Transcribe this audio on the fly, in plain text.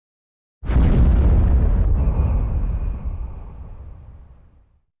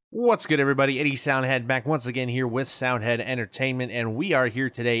What's good, everybody? Eddie Soundhead back once again here with Soundhead Entertainment, and we are here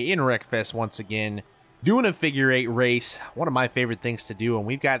today in Wreckfest once again, doing a figure eight race. One of my favorite things to do, and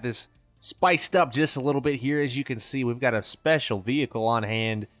we've got this spiced up just a little bit here. As you can see, we've got a special vehicle on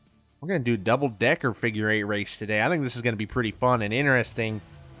hand. We're going to do double-decker figure eight race today. I think this is going to be pretty fun and interesting.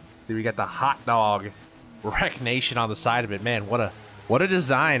 See, we got the hot dog Wreck Nation on the side of it. Man, what a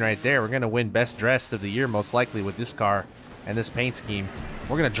design right there. We're going to win best dressed of the year most likely with this car and this paint scheme.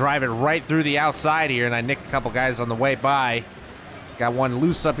 We're going to drive it right through the outside here, and I nicked a couple guys on the way by. Got one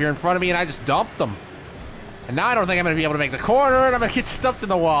loose up here in front of me, and I just dumped them. And now I don't think I'm going to be able to make the corner, and I'm going to get stuffed in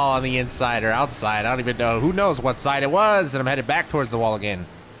the wall on the inside or outside. I don't even know. Who knows what side it was, and I'm headed back towards the wall again.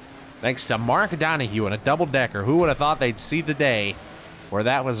 Thanks to Mark Donahue and a double-decker. Who would have thought they'd see the day where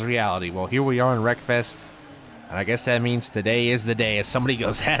that was reality? Well, here we are in Wreckfest, and I guess that means today is the day as somebody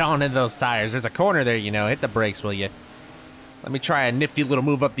goes head on into those tires. There's a corner there, you know. Hit the brakes, will you? Let me try a nifty little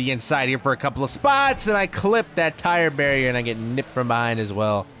move up the inside here for a couple of spots, and I clip that tire barrier, and I get nipped from behind as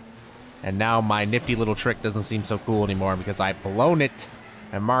well. And now my nifty little trick doesn't seem so cool anymore because I've blown it.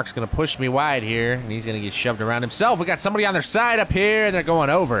 And Mark's going to push me wide here, and he's going to get shoved around himself. We got somebody on their side up here, and they're going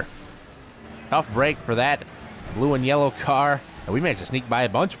over. Tough break for that blue and yellow car. And we managed to sneak by a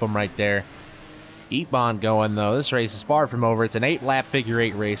bunch of them right there. Keep on going, though. This race is far from over. It's an 8-lap figure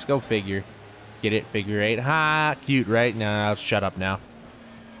eight race. Go figure. Get it, figure eight. Ha, cute, right? No, shut up now.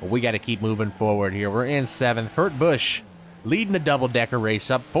 Well, we got to keep moving forward here. We're in 7th. Kurt Busch leading the double-decker race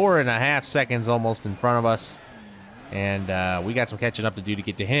up 4.5 seconds almost in front of us. And we got some catching up to do to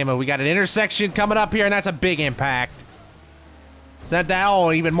get to him. And we got an intersection coming up here, and that's a big impact. Sent that,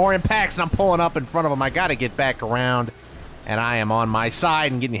 oh, even more impacts, and I'm pulling up in front of him. I got to get back around, and I am on my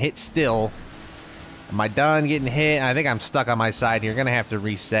side and getting hit still. Am I done getting hit? I think I'm stuck on my side here. Going to have to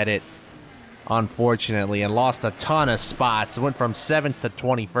reset it, unfortunately, and lost a ton of spots. It went from 7th to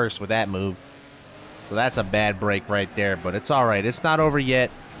 21st with that move. So that's a bad break right there, but it's all right. It's not over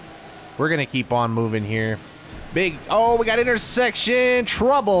yet. We're going to keep on moving here. Big, oh, we got intersection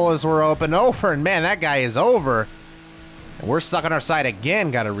trouble as we're open over, and man, that guy is over. And we're stuck on our side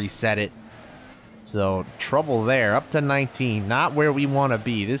again. Got to reset it. So trouble there, up to 19. Not where we want to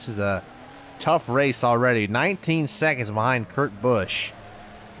be. This is a tough race already. 19 seconds behind Kurt Busch.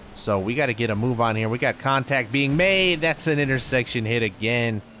 So we got to get a move on here. We got contact being made. That's an intersection hit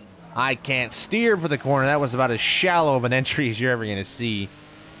again. I can't steer for the corner. That was about as shallow of an entry as you're ever going to see.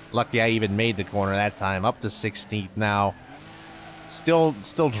 Lucky I even made the corner that time. Up to 16th now. Still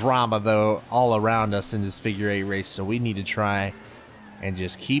drama, though, all around us in this figure eight race. So we need to try and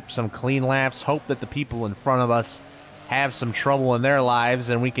just keep some clean laps. Hope that the people in front of us have some trouble in their lives,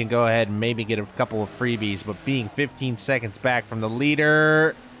 and we can go ahead and maybe get a couple of freebies. But being 15 seconds back from the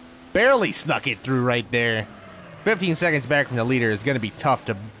leader, barely snuck it through right there. 15 seconds back from the leader is going to be tough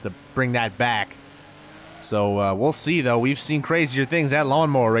to bring that back. So we'll see, though. We've seen crazier things. That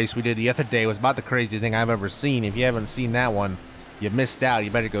lawnmower race we did the other day was about the craziest thing I've ever seen. If you haven't seen that one, you missed out.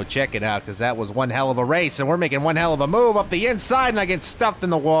 You better go check it out because that was one hell of a race, and we're making one hell of a move up the inside, and I get stuffed in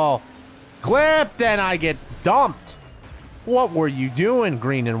the wall. Clipped, and I get dumped. What were you doing,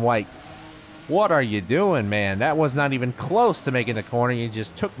 green and white? What are you doing, man? That was not even close to making the corner. You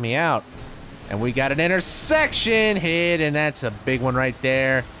just took me out. And we got an intersection hit, and that's a big one right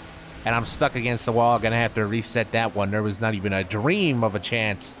there. And I'm stuck against the wall. Gonna have to reset that one. There was not even a dream of a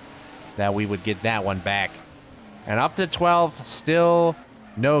chance that we would get that one back. And up to 12th, still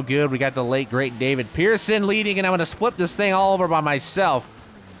no good. We got the late, great David Pearson leading, and I'm gonna flip this thing all over by myself.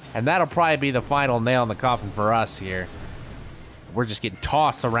 And that'll probably be the final nail in the coffin for us here. We're just getting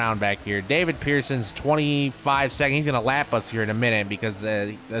tossed around back here. David Pearson's 25 seconds. He's going to lap us here in a minute because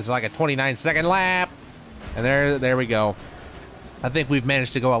there's like a 29-second lap. And there we go. I think we've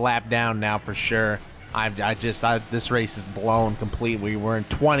managed to go a lap down now for sure. This race is blown completely. We're in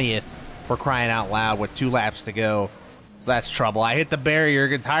 20th. We're crying out loud with 2 laps to go. So that's trouble. I hit the barrier,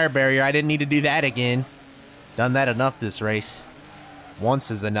 the tire barrier. I didn't need to do that again. Done that enough this race. Once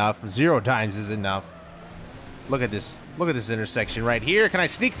is enough. 0 times is enough. Look at this intersection right here. Can I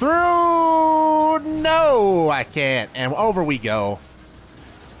sneak through? No, I can't. And over we go.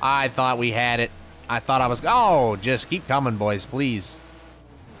 I thought we had it. I thought I was... Oh, just keep coming, boys, please.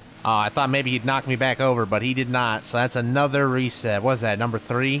 Oh, I thought maybe he'd knock me back over, but he did not. So that's another reset. What is that, number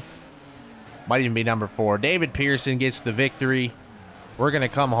 3? Might even be number 4. David Pearson gets the victory. We're going to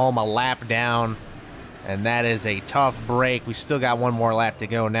come home a lap down. And that is a tough break. We still got one more lap to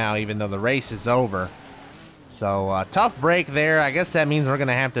go now, even though the race is over. So, tough break there. I guess that means we're going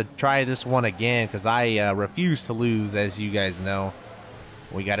to have to try this one again because I refuse to lose, as you guys know.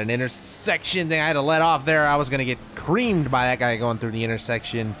 We got an intersection thing I had to let off there. I was going to get creamed by that guy going through the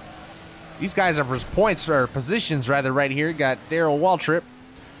intersection. These guys are for points, or positions rather, right here. Got Daryl Waltrip.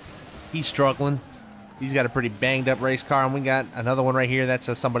 He's struggling. He's got a pretty banged up race car, and we got another one right here.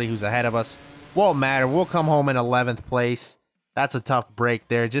 That's somebody who's ahead of us. Won't matter. We'll come home in 11th place. That's a tough break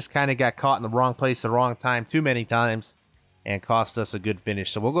there. Just kind of got caught in the wrong place at the wrong time too many times and cost us a good finish.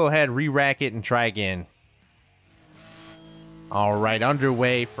 So we'll go ahead, re-rack it, and try again. All right,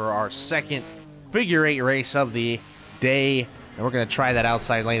 underway for our second figure 8 race of the day. And we're going to try that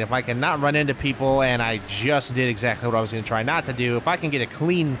outside lane. If I can not run into people, and I just did exactly what I was going to try not to do, if I can get a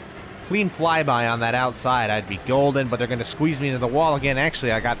clean flyby on that outside, I'd be golden, but they're going to squeeze me into the wall again.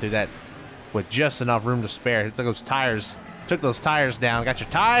 Actually, I got through that with just enough room to spare. Took those tires down. Got your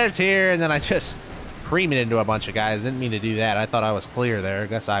tires here, and then I just creamed it into a bunch of guys. Didn't mean to do that. I thought I was clear there. I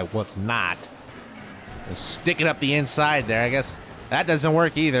guess I was not. Just stick it up the inside there. I guess that doesn't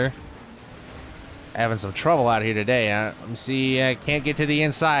work either. Having some trouble out here today. Let me see. I can't get to the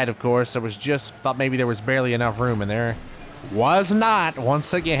inside, of course. There was just, thought maybe there was barely enough room, and there was not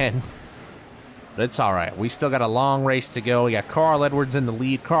once again. But it's all right. We still got a long race to go. We got Carl Edwards in the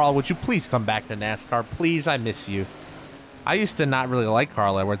lead. Carl, would you please come back to NASCAR? Please, I miss you. I used to not really like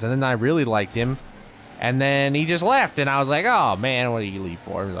Carl Edwards, and then I really liked him. And then he just left, and I was like, oh, man, what do you leave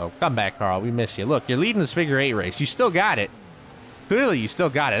for? So, come back, Carl. We miss you. Look, you're leading this figure 8 race. You still got it. Clearly, you still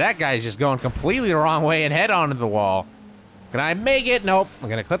got it. That guy's just going completely the wrong way and head onto the wall. Can I make it? Nope. I'm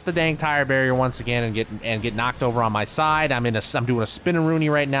gonna clip the dang tire barrier once again and get knocked over on my side. I'm doing a spinning Rooney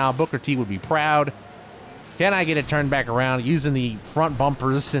right now. Booker T would be proud. Can I get it turned back around using the front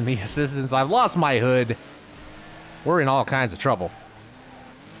bumpers and the assistance? I've lost my hood. We're in all kinds of trouble.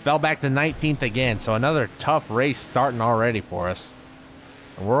 Fell back to 19th again, so another tough race starting already for us.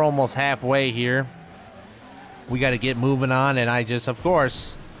 And we're almost halfway here. We got to get moving on, and I just, of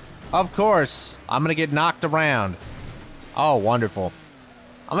course, I'm gonna get knocked around. Oh, wonderful.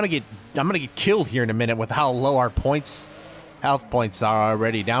 I'm gonna get killed here in a minute with how low our health points are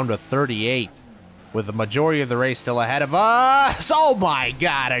already, down to 38, with the majority of the race still ahead of us. Oh my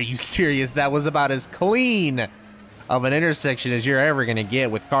God, are you serious? That was about as clean of an intersection as you're ever gonna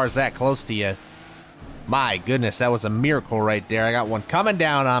get with cars that close to you. My goodness, that was a miracle right there. I got one coming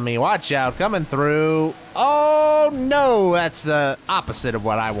down on me. Watch out, coming through. Oh no, that's the opposite of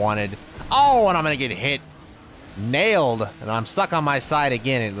what I wanted. Oh, and I'm gonna get hit. Nailed, and I'm stuck on my side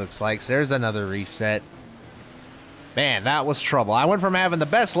again, it looks like. So there's another reset. Man, that was trouble. I went from having the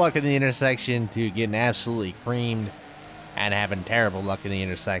best luck in the intersection to getting absolutely creamed and having terrible luck in the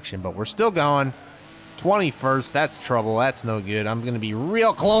intersection, but we're still going. 21st, that's trouble. That's no good. I'm going to be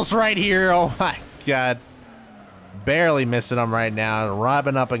real close right here. Oh my God. Barely missing him right now.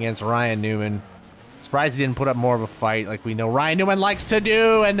 Rubbing up against Ryan Newman. Surprised he didn't put up more of a fight like we know Ryan Newman likes to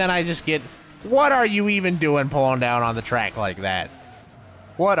do, and then I just get... What are you even doing pulling down on the track like that?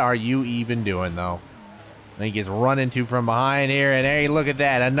 What are you even doing, though? And he gets run into from behind here, and hey, look at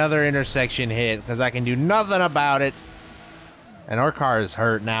that. Another intersection hit, because I can do nothing about it. And our car is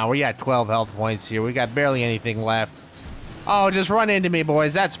hurt now. We got 12 health points here. We got barely anything left. Oh, just run into me,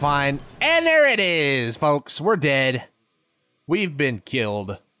 boys. That's fine. And there it is, folks. We're dead. We've been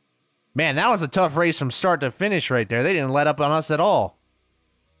killed. Man, that was a tough race from start to finish right there. They didn't let up on us at all.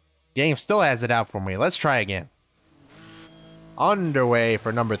 Game still has it out for me. Let's try again. Underway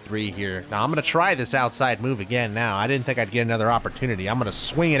for number 3 here. Now, I'm going to try this outside move again now. I didn't think I'd get another opportunity. I'm going to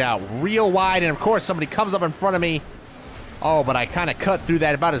swing it out real wide, and of course, somebody comes up in front of me. Oh, but I kind of cut through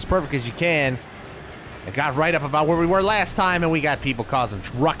that about as perfect as you can. I got right up about where we were last time, and we got people causing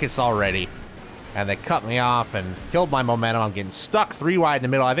ruckus already. And they cut me off and killed my momentum. I'm getting stuck 3 wide in the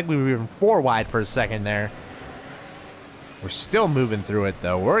middle. I think we were even 4 wide for a second there. We're still moving through it,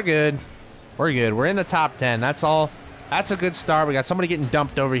 though. We're good. We're good. We're in the top 10. That's all. That's a good start. We got somebody getting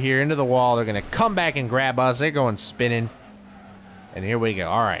dumped over here into the wall. They're going to come back and grab us. They're going spinning. And here we go.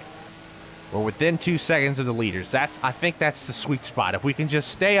 All right. We're within 2 seconds of the leaders. I think that's the sweet spot. If we can just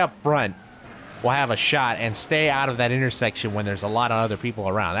stay up front, we'll have a shot and stay out of that intersection when there's a lot of other people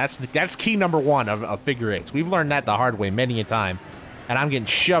around. That's key number 1 of figure 8s. We've learned that the hard way many a time. And I'm getting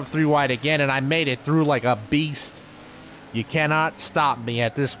shoved 3 wide again, and I made it through like a beast. You cannot stop me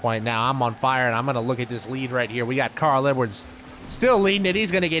at this point now. I'm on fire, and I'm going to look at this lead right here. We got Carl Edwards still leading it.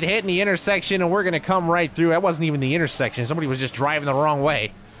 He's going to get hit in the intersection, and we're going to come right through. That wasn't even the intersection. Somebody was just driving the wrong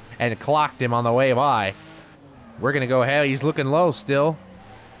way and clocked him on the way by. We're going to go ahead. He's looking low still.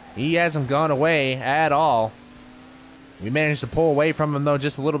 He hasn't gone away at all. We managed to pull away from him, though,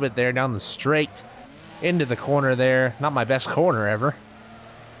 just a little bit there down the straight into the corner there. Not my best corner ever,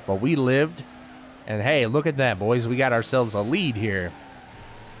 but we lived. And hey, look at that, boys. We got ourselves a lead here.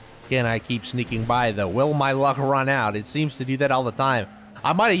 Can I keep sneaking by, though? Will my luck run out? It seems to do that all the time.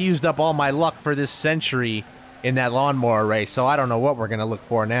 I might have used up all my luck for this century in that lawnmower race, so I don't know what we're going to look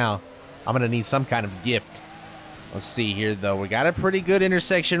for now. I'm going to need some kind of gift. Let's see here, though. We got a pretty good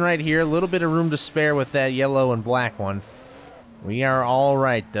intersection right here. A little bit of room to spare with that yellow and black one. We are all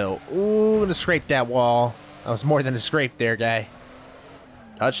right, though. Ooh, gonna scrape that wall. That was more than a scrape there, guy.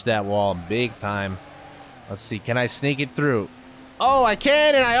 Touch that wall big time. Let's see, can I sneak it through? Oh, I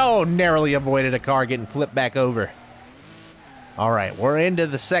can, and I narrowly avoided a car getting flipped back over. All right, we're into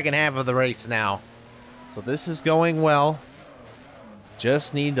the second half of the race now. So this is going well.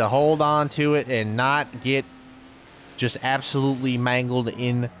 Just need to hold on to it and not get just absolutely mangled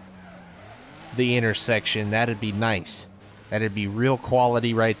in the intersection. That'd be nice. That'd be real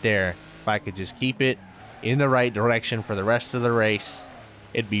quality right there. If I could just keep it in the right direction for the rest of the race,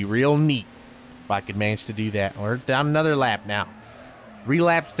 it'd be real neat if I could manage to do that. We're down another lap now. 3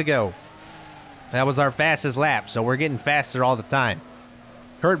 laps to go. That was our fastest lap, so we're getting faster all the time.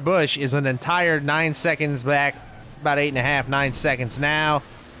 Kurt Busch is an entire 9 seconds back, about 8.5, 9 seconds now.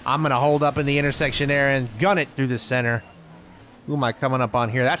 I'm going to hold up in the intersection there and gun it through the center. Who am I coming up on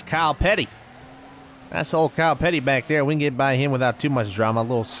here? That's Kyle Petty. That's old Kyle Petty back there. We can get by him without too much drama. A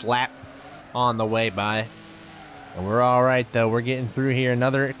little slap on the way by. And we're all right, though. We're getting through here.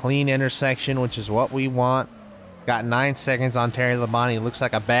 Another clean intersection, which is what we want. Got 9 seconds on Terry Labonte. Looks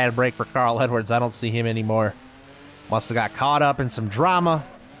like a bad break for Carl Edwards. I don't see him anymore. Must have got caught up in some drama.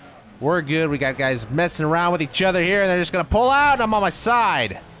 We're good. We got guys messing around with each other here, and they're just going to pull out, and I'm on my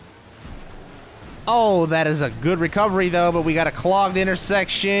side. Oh, that is a good recovery, though, but we got a clogged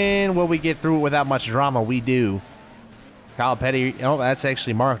intersection. Will we get through it without much drama? We do. Kyle Petty. Oh, that's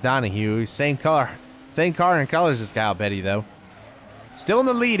actually Mark Donahue. Same color. Same car and colors as Kyle Petty, though. Still in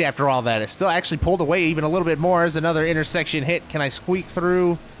the lead after all that. It still actually pulled away even a little bit more. There's another intersection hit. Can I squeak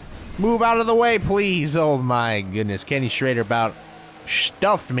through? Move out of the way, please. Oh, my goodness. Kenny Schrader about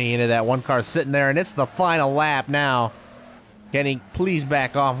stuffed me into that one car sitting there, and it's the final lap now. Kenny, please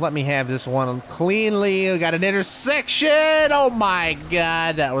back off. Let me have this one cleanly. We got an intersection. Oh, my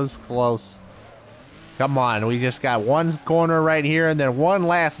God. That was close. Come on. We just got one corner right here and then one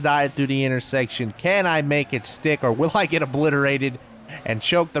last dive through the intersection. Can I make it stick, or will I get obliterated and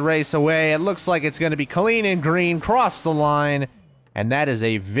choke the race away? It looks like it's going to be clean and green. Cross the line. And that is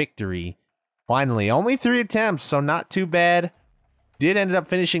a victory. Finally, only 3 attempts, so not too bad. Did end up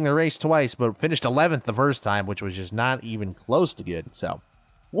finishing the race twice, but finished 11th the first time, which was just not even close to good. So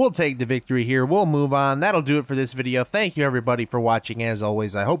we'll take the victory here. We'll move on. That'll do it for this video. Thank you, everybody, for watching. As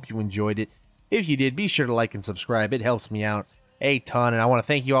always, I hope you enjoyed it. If you did, be sure to like and subscribe. It helps me out a ton, and I want to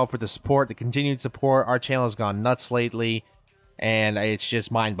thank you all for the support, the continued support. Our channel has gone nuts lately, and it's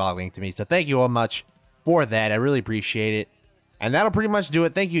just mind-boggling to me. So thank you all much for that. I really appreciate it. And that'll pretty much do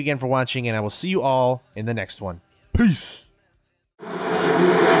it. Thank you again for watching, and I will see you all in the next one. Peace!